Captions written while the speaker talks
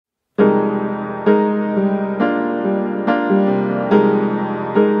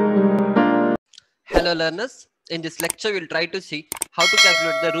Hello learners, in this lecture we'll try to see how to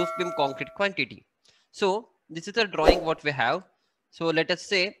calculate the roof beam concrete quantity. So this is the drawing what we have. So let us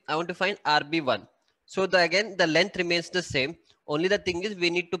say I want to find RB1. So again the length remains the same. Only the thing is we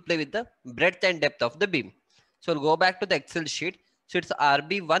need to play with the breadth and depth of the beam. So we'll go back to the Excel sheet. So it's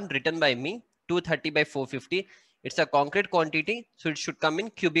RB1 written by me 230 by 450. It's a concrete quantity, so it should come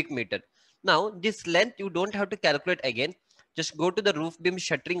in cubic meter. Now this length you don't have to calculate again. Just go to the roof beam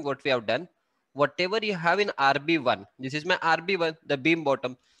shuttering what we have done. Whatever you have in RB1, this is my RB1, the beam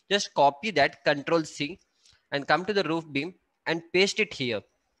bottom. Just copy that, Control C, and come to the roof beam and paste it here.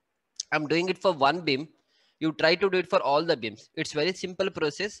 I'm doing it for one beam. You try to do it for all the beams. It's very simple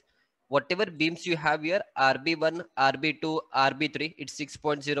process. Whatever beams you have here, RB1, RB2, RB3, it's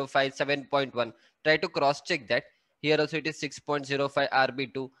 6.05, 7.1. Try to cross check that. Here also it is 6.05,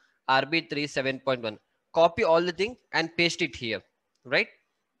 RB2, RB3, 7.1. Copy all the thing and paste it here, right?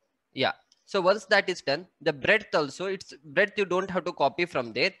 Yeah. So once that is done, the breadth also, it's breadth you don't have to copy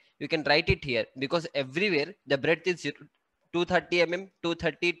from there. You can write it here because everywhere the breadth is 230 mm,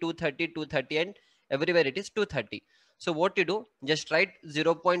 230, 230, 230 and everywhere it is 230. So what you do, just write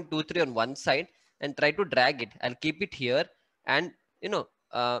 0.23 on one side and try to drag it. I'll keep it here and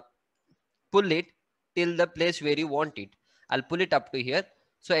pull it till the place where you want it. I'll pull it up to here.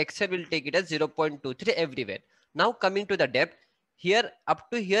 So Excel will take it as 0.23 everywhere. Now coming to the depth, here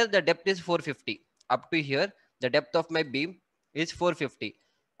up to here the depth is 450. Up to here the depth of my beam is 450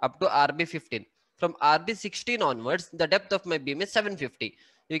 up to RB15. From RB16 onwards the depth of my beam is 750.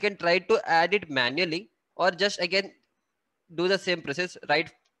 You can try to add it manually or just again do the same process.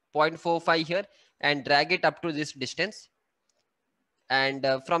 Write 0.45 here and drag it up to this distance, and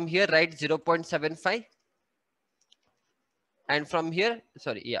from here write 0.75, and from here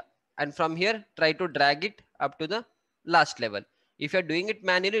and from here try to drag it up to the last level. If you're doing it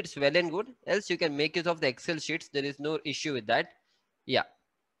manually, it's well and good, else you can make use of the Excel sheets. There is no issue with that. Yeah.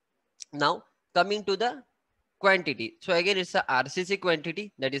 Now coming to the quantity, so again it's a RCC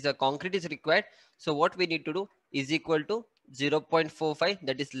quantity, that is a concrete is required. So what we need to do is equal to 0.45,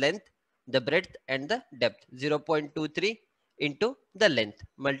 that is length, the breadth and the depth. 0.23 into the length,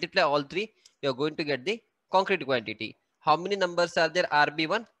 multiply all three, you're going to get the concrete quantity. How many numbers are there?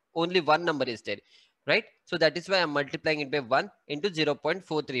 RB1, only one number is there, right? So that is why I'm multiplying it by 1 into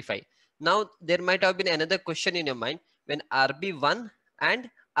 0.435. Now there might have been another question in your mind, when RB1 and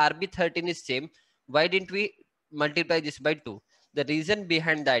RB13 is same, why didn't we multiply this by 2? The reason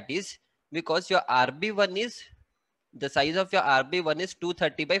behind that is because your RB1 is, the size of your RB1 is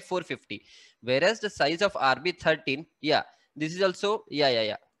 230 by 450, whereas the size of RB13, yeah, this is also,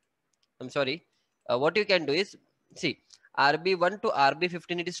 I'm sorry. What you can do is, see, RB1 to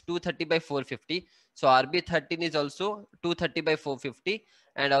RB15 it is 230 by 450. So RB13 is also 230 by 450,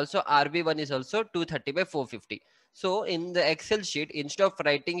 and also RB1 is also 230 by 450. So in the Excel sheet, instead of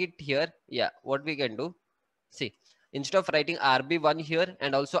writing it here, what we can do, see, instead of writing RB1 here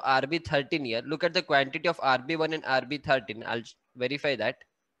and also RB13 here, look at the quantity of RB1 and RB13. I'll verify that.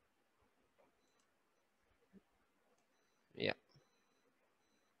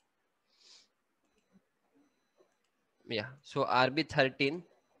 So RB13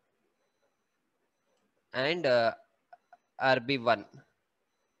 and RB1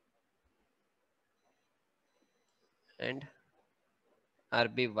 and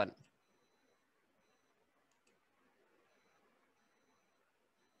RB1.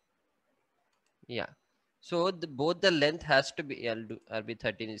 So both the length has to be, I'll do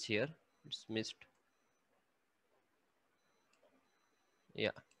RB13 is here, it's missed.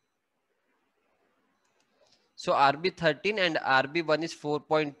 So RB13 and RB1 is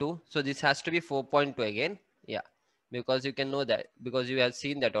 4.2. So this has to be 4.2 again. Because you can know that, because you have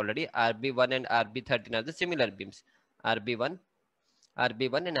seen that already. RB1 and RB13 are the similar beams. RB1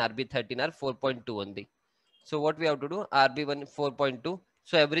 and RB13 are 4.2 only. So what we have to do, RB1 4.2.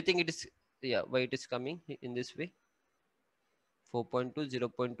 So everything it is, why it is coming in this way. 4.2,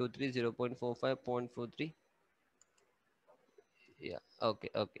 0.23, 0.45, 0.43. Okay,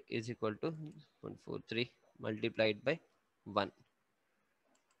 is equal to 0.43 multiplied by 1.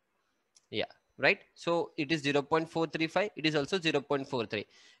 Right. So it is 0.435. It is also 0.43.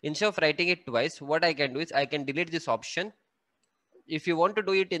 Instead of writing it twice, what I can do is I can delete this option. If you want to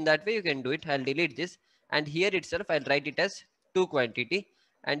do it in that way, you can do it. I'll delete this, and here itself I'll write it as 2 quantity,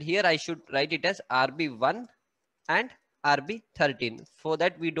 and here I should write it as RB1 and RB13, so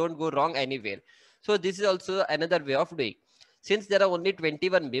that we don't go wrong anywhere. So this is also another way of doing. Since there are only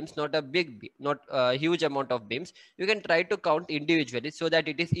 21 beams, not a not a huge amount of beams, you can try to count individually so that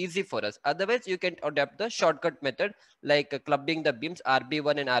it is easy for us. Otherwise, you can adapt the shortcut method like clubbing the beams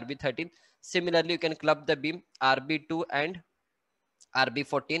RB1 and RB13. Similarly, you can club the beam RB2 and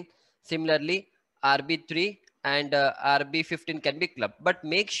RB14. Similarly, RB3 and RB15 can be clubbed. But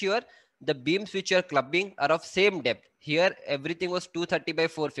make sure the beams which you are clubbing are of same depth. Here, everything was 230 by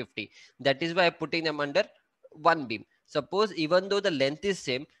 450. That is why I'm putting them under one beam. Suppose even though the length is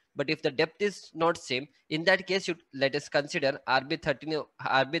same, but if the depth is not same, in that case, let us consider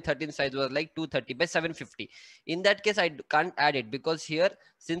RB13 size was like 230 by 750. In that case, I can't add it because here,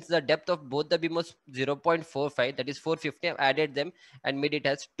 since the depth of both the beam was 0.45, that is 450, I've added them and made it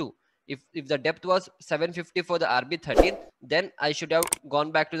as 2. If the depth was 750 for the RB13, then I should have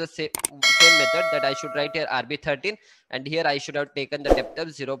gone back to the same method, that I should write here RB13, and here I should have taken the depth of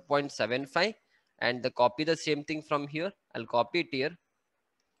 0.75 and copy the same thing from here. I'll copy it here.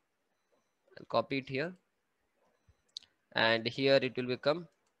 And here it will become,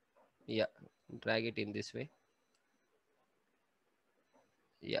 yeah, drag it in this way.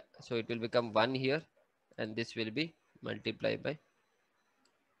 Yeah, so it will become 1 here, and this will be multiplied by,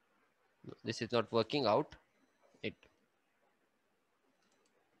 this is not working out.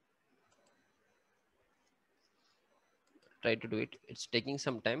 Try to do it. It's taking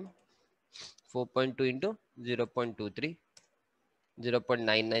some time. 4.2 into 0.23,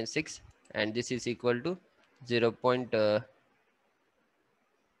 0.996, and this is equal to 0.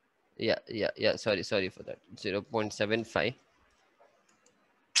 Sorry for that. 0.75.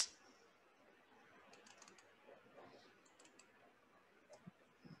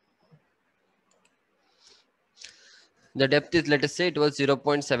 The depth is, let us say it was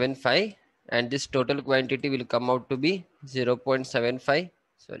 0.75, and this total quantity will come out to be 0.75.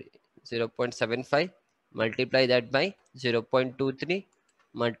 0.75. Multiply that by 0.23.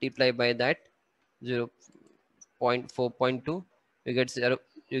 Multiply by that 0.4.2. You get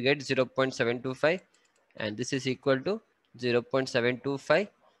 0.725, and this is equal to 0.725.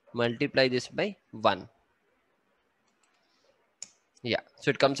 Multiply this by 1. Yeah, so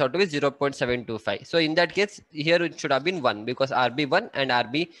it comes out to be 0.725. So in that case, here it should have been 1 because RB1 and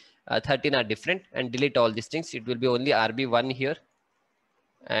RB13 are different, and delete all these things. It will be only RB1 here,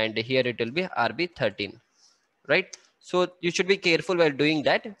 and here it will be RB13, right? So you should be careful while doing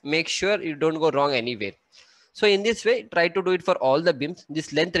that. Make sure you don't go wrong anywhere. So in this way, try to do it for all the beams.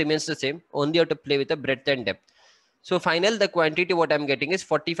 This length remains the same. Only you have to play with the breadth and depth. So final, the quantity what I'm getting is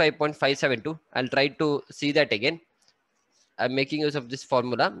 45.572. I'll try to see that again. I'm making use of this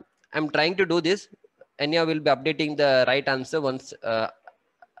formula. I'm trying to do this, and I will be updating the right answer once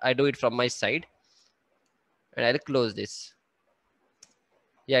I do it from my side. And I'll close this.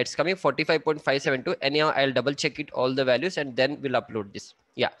 Yeah, it's coming 45.572. Anyhow, I'll double check it all the values and then we'll upload this.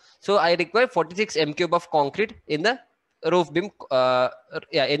 Yeah. So I require 46 m³ of concrete in the roof beam.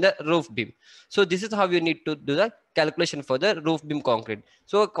 In the roof beam. So this is how you need to do the calculation for the roof beam concrete.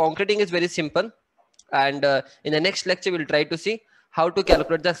 So concreting is very simple. And in the next lecture, we'll try to see how to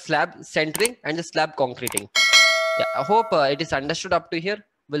calculate the slab centering and the slab concreting. Yeah, I hope it is understood up to here.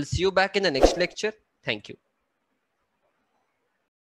 We'll see you back in the next lecture. Thank you.